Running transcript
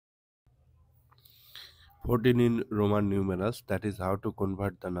14 in Roman numerals. That is how to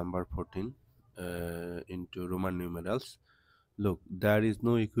convert the number 14 into Roman numerals. Look, there is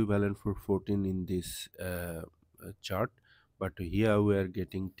no equivalent for 14 in this chart, but here we are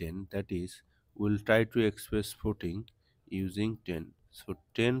getting 10. That is, we'll try to express 14 using 10. So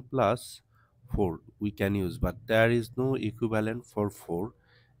 10 plus 4 we can use, but there is no equivalent for 4.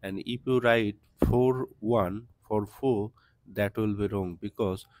 And if you write 4 1 for 4, that will be wrong,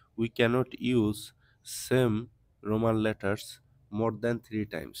 because we cannot use same Roman letters more than 3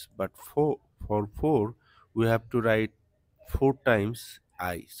 times. But for 4 we have to write 4 times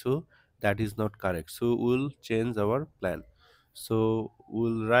I, so that is not correct. So we'll change our plan. So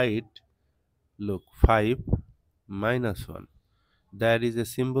we'll write, look, 5 minus 1. There is a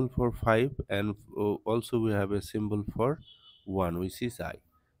symbol for 5, and also we have a symbol for 1, which is I.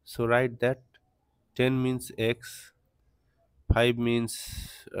 So write that 10 means X, 5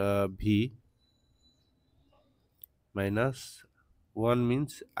 means V, minus 1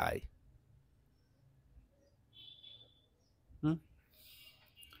 means I. Hmm?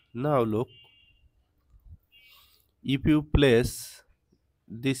 Now look, if you place,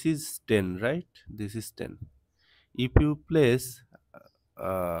 this is 10, right? This is 10. If you place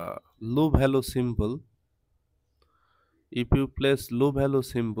low value symbol, if you place low value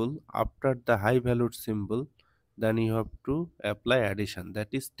symbol after the high valued symbol, then you have to apply addition. That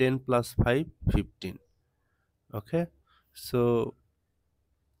is 10 plus 5, 15. Okay. So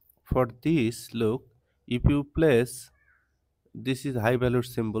for this, look, if you place, this is high valued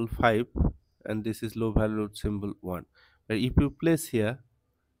symbol 5 and this is low valued symbol 1. But if you place here,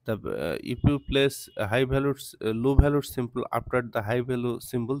 if you place a low valued symbol after the high value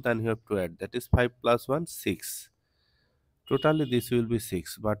symbol, then you have to add, that is 5 plus 1, 6. Totally this will be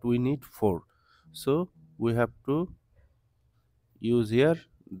 6, but we need 4, so we have to use here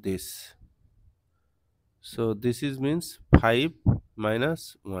this. So this is means 5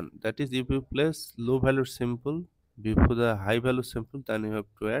 minus 1. That is, if you place low value symbol before the high value symbol, then you have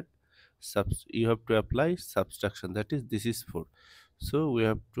to add you have to apply subtraction. That is, this is 4. So we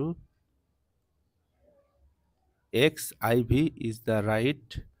have to, xiv is the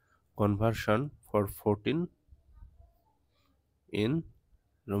right conversion for 14 in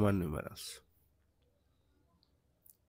Roman numerals.